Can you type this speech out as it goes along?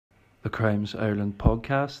The Crimes Ireland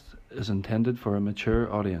podcast is intended for a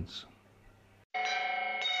mature audience.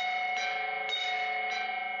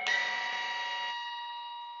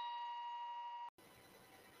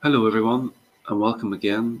 Hello everyone, and welcome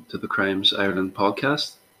again to the Crimes Ireland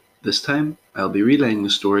podcast. This time, I'll be relaying the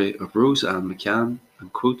story of Rose Anne McCann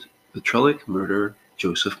and quote, the Trillick Murderer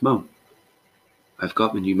Joseph Moan. I've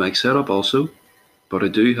got my new mic set up also, but I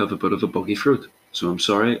do have a bit of a buggy throat, so I'm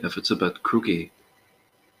sorry if it's a bit croaky.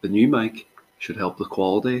 The new mic should help the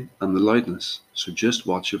quality and the loudness, so just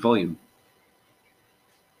watch your volume.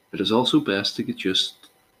 It is also best to get used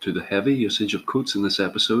to the heavy usage of quotes in this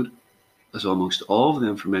episode, as almost all of the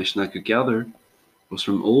information I could gather was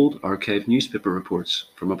from old archived newspaper reports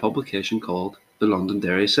from a publication called the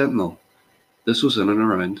Londonderry Sentinel. This was in and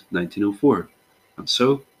around 1904, and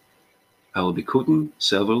so I will be quoting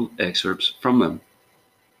several excerpts from them.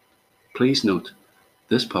 Please note,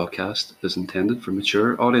 this podcast is intended for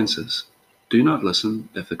mature audiences. Do not listen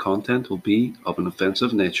if the content will be of an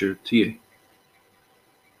offensive nature to you.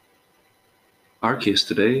 Our case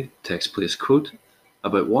today takes place, quote,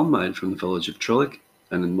 about 1 mile from the village of Trillick,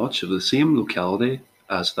 and in much of the same locality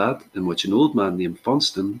as that in which an old man named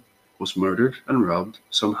Funston was murdered and robbed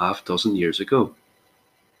some half-dozen years ago.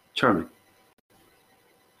 Charming.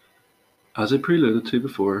 As I preluded to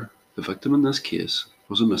before, the victim in this case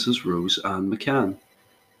was a Mrs. Rose Anne McCann.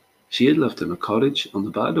 She had lived in a cottage on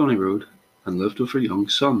the Badonny Road and lived with her young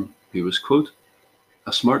son, who was, quote,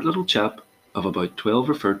 a smart little chap of about 12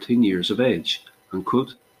 or 13 years of age, and,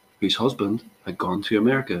 quote, whose husband had gone to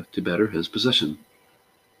America to better his position.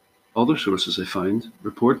 Other sources I found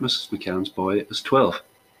report Mrs. McCann's boy as 12.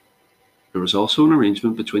 There was also an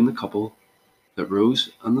arrangement between the couple that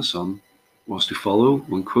Rose and the son was to follow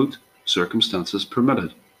when, quote, circumstances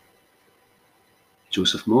permitted.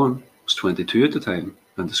 Joseph Moan was 22 at the time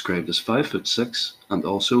and described as 5'6", and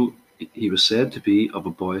also he was said to be of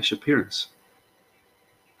a boyish appearance.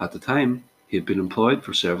 At the time, he had been employed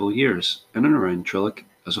for several years in and around Trillick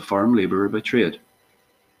as a farm labourer by trade.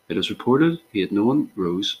 It is reported he had known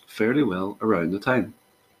Rose fairly well around the time.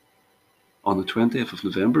 On the 20th of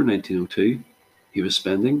November 1902, he was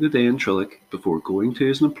spending the day in Trillick before going to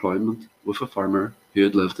his employment with a farmer who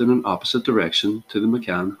had lived in an opposite direction to the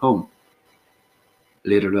McCann home.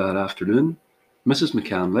 Later that afternoon, Mrs.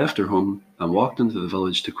 McCann left her home and walked into the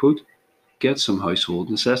village to, quote, get some household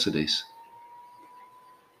necessities.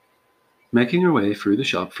 Making her way through the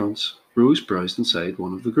shop fronts, Rose browsed inside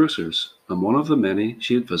one of the grocers, and one of the many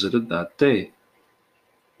she had visited that day.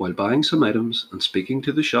 While buying some items and speaking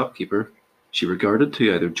to the shopkeeper, she regarded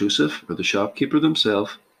to either Joseph or the shopkeeper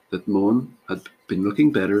themselves that Moan had been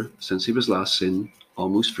looking better since he was last seen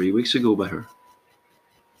almost 3 weeks ago by her.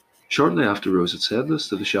 Shortly after Rose had said this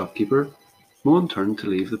to the shopkeeper, Moan turned to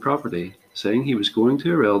leave the property, saying he was going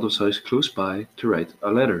to a relative's house close by to write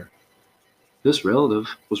a letter. This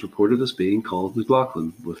relative was reported as being called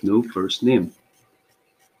McLaughlin, with no first name.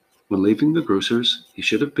 When leaving the grocer's, he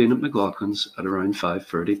should have been at McLaughlin's at around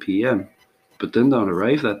 5:30 p.m, but did not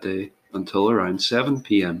arrive that day until around 7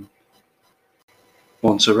 p.m.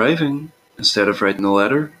 Once arriving, instead of writing a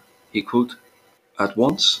letter, he, quote, at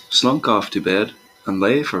once slunk off to bed and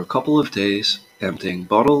lay for a couple of days, emptying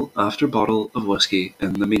bottle after bottle of whiskey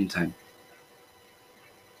in the meantime.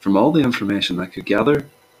 From all the information I could gather,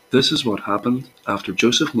 this is what happened after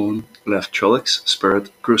Joseph Moan left Trillick's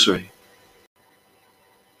Spirit Grocery.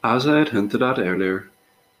 As I had hinted at earlier,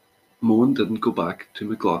 Moan didn't go back to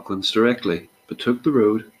McLaughlin's directly, but took the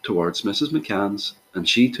road towards Mrs. McCann's, and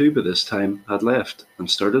she too by this time had left and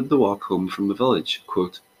started the walk home from the village,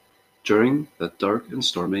 quote, during that dark and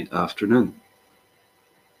stormy afternoon.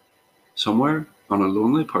 Somewhere on a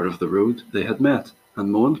lonely part of the road they had met,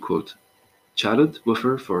 and Moan, quote, chatted with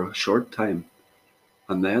her for a short time,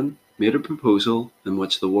 and then made a proposal in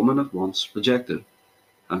which the woman at once rejected,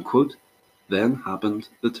 and, quote, then happened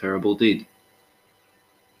the terrible deed.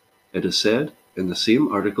 It is said in the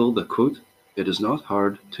same article that, quote, it is not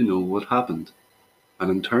hard to know what happened,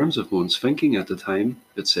 and in terms of Moan's thinking at the time,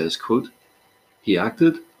 it says, quote, he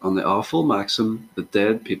acted on the awful maxim that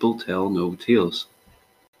dead people tell no tales.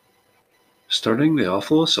 Starting the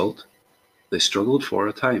awful assault, they struggled for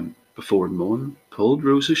a time before Moan pulled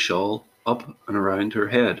Rose's shawl up and around her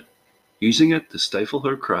head, using it to stifle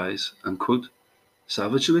her cries, and, quote,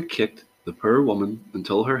 savagely kicked the poor woman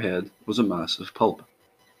until her head was a mass of pulp.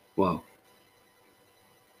 Wow.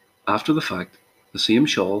 After the fact, the same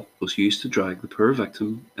shawl was used to drag the poor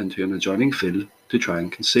victim into an adjoining field to try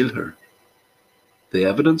and conceal her. The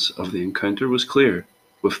evidence of the encounter was clear,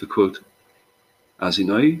 with the quote, as he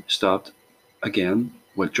now stopped again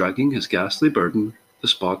while dragging his ghastly burden, the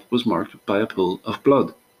spot was marked by a pool of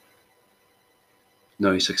blood.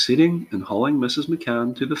 Now succeeding in hauling Mrs.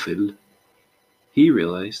 McCann to the field, he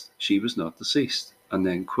realised she was not deceased, and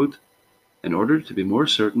then, quote, in order to be more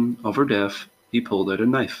certain of her death, he pulled out a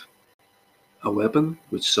knife, a weapon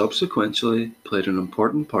which subsequently played an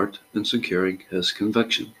important part in securing his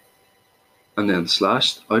conviction, and then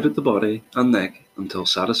slashed out at the body and neck until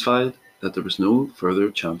satisfied that there was no further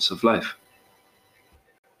chance of life.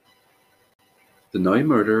 The now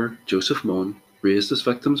murderer, Joseph Moan, raised his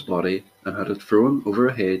victim's body and had it thrown over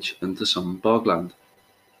a hedge into some bogland.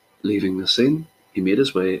 Leaving the scene, he made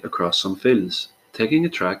his way across some fields, taking a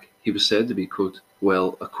track he was said to be, quote,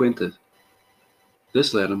 well acquainted.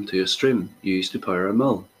 This led him to a stream used to power a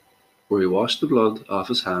mill, where he washed the blood off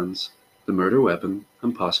his hands, the murder weapon,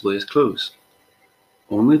 and possibly his clothes.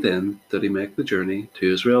 Only then did he make the journey to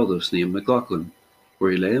his relatives named McLaughlin,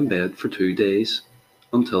 where he lay in bed for 2 days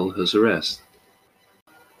until his arrest.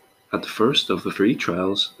 At the first of the 3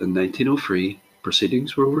 trials in 1903,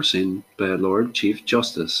 proceedings were overseen by a Lord Chief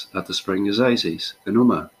Justice at the Spring Assizes in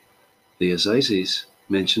Omagh. The Assizes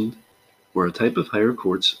mentioned were a type of higher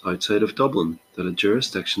courts outside of Dublin that had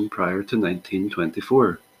jurisdiction prior to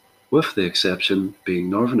 1924, with the exception being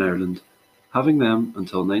Northern Ireland, having them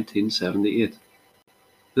until 1978.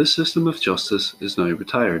 This system of justice is now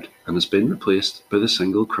retired and has been replaced by the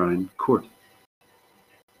Single Crown Court.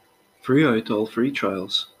 Throughout all 3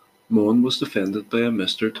 trials, Moan was defended by a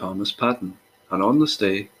Mr. Thomas Patton, and on this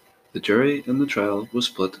day, the jury in the trial was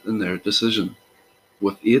split in their decision,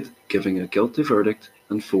 with 8 giving a guilty verdict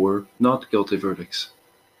and 4 not guilty verdicts.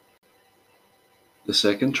 The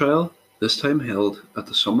second trial, this time held at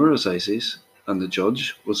the Summer Assizes, and the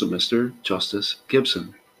judge was a Mr. Justice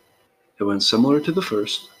Gibson. It went similar to the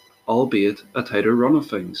first, albeit a tighter run of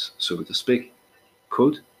things, so to speak.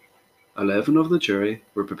 Quote, 11 of the jury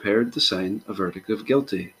were prepared to sign a verdict of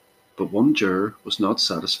guilty, but one juror was not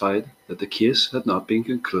satisfied that the case had not been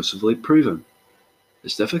conclusively proven.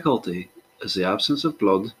 His difficulty is the absence of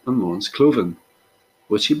blood on Moan's clothing,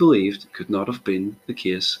 which he believed could not have been the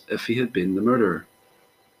case if he had been the murderer.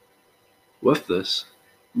 With this,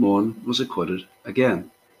 Moan was acquitted again.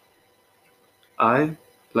 I,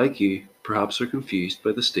 like you, perhaps are confused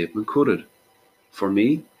by the statement quoted. For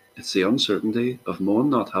me, it's the uncertainty of Moan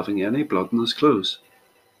not having any blood in his clothes,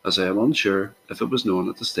 as I am unsure if it was known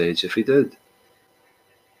at the stage if he did,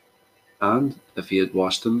 and if he had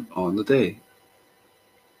washed them on the day.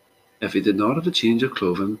 If he did not have a change of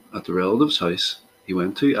clothing at the relative's house he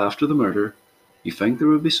went to after the murder, you think there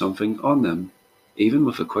would be something on them, even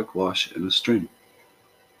with a quick wash in a stream.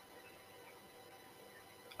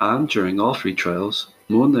 And during all 3 trials,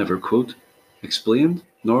 Moan never, quote, explained,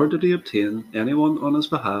 nor did he obtain anyone on his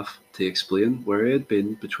behalf to explain where he had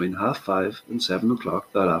been between 5:30 and 7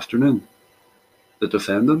 o'clock that afternoon. The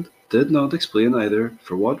defendant did not explain either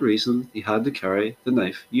for what reason he had to carry the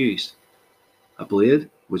knife used, a blade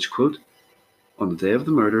which, quote, on the day of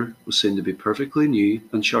the murder was seen to be perfectly new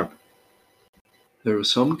and sharp. There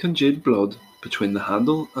was some congealed blood between the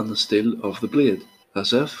handle and the steel of the blade,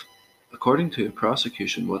 as if, according to a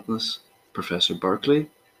prosecution witness, Professor Berkeley,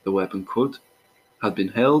 the weapon, quote, had been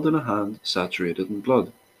held in a hand saturated in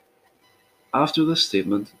blood. After this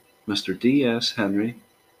statement, Mr. D.S. Henry,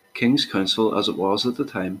 King's Counsel as it was at the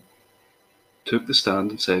time, took the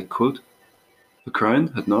stand and said, quote, the Crown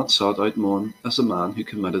had not sought out Moan as the man who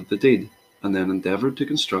committed the deed, and then endeavoured to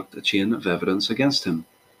construct a chain of evidence against him.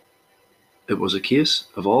 It was a case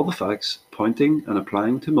of all the facts pointing and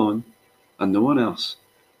applying to Moan, and no one else,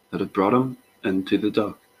 that had brought him into the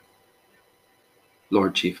dock.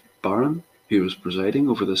 Lord Chief Barron, who was presiding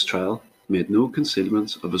over this trial, made no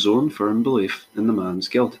concealments of his own firm belief in the man's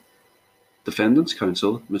guilt. Defendant's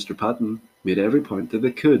counsel, Mr. Patton, made every point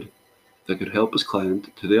that could help his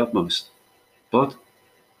client to the utmost. But,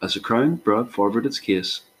 as the Crown brought forward its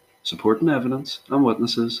case, supporting evidence and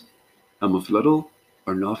witnesses, and with little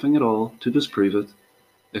or nothing at all to disprove it,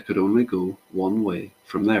 it could only go one way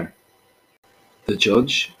from there. The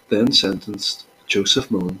judge then sentenced Joseph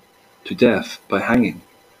Moan to death by hanging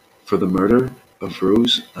for the murder of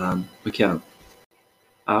Rose Anne McCann.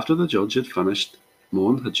 After the judge had finished,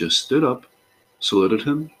 Moan had just stood up, saluted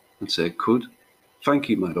him, and said, quote, thank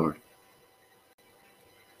you, my lord.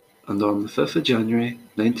 And on the 5th of January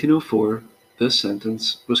 1904, this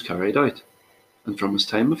sentence was carried out, and from his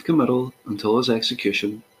time of committal until his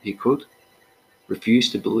execution, he, quote,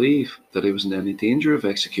 refused to believe that he was in any danger of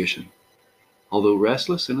execution. Although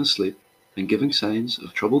restless in his sleep and giving signs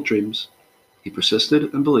of troubled dreams, he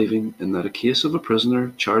persisted in believing in that a case of a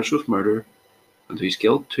prisoner charged with murder, and whose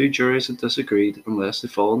guilt 2 juries had disagreed unless they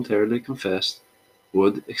voluntarily confessed,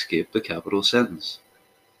 would escape the capital sentence.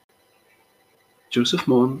 Joseph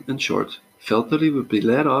Moan, in short, felt that he would be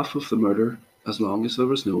let off of the murder as long as there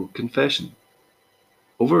was no confession.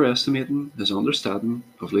 Overestimating his understanding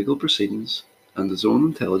of legal proceedings and his own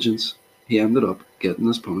intelligence, he ended up getting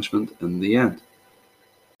his punishment in the end.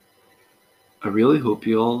 I really hope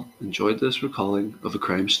you all enjoyed this recalling of a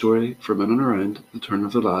crime story from in and around the turn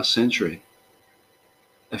of the last century.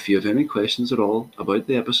 If you have any questions at all about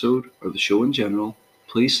the episode or the show in general,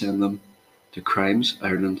 please send them to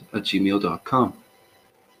crimesireland@gmail.com.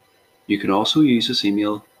 You can also use this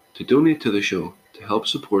email to donate to the show to help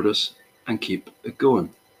support us and keep it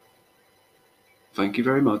going. Thank you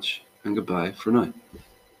very much, and goodbye for now.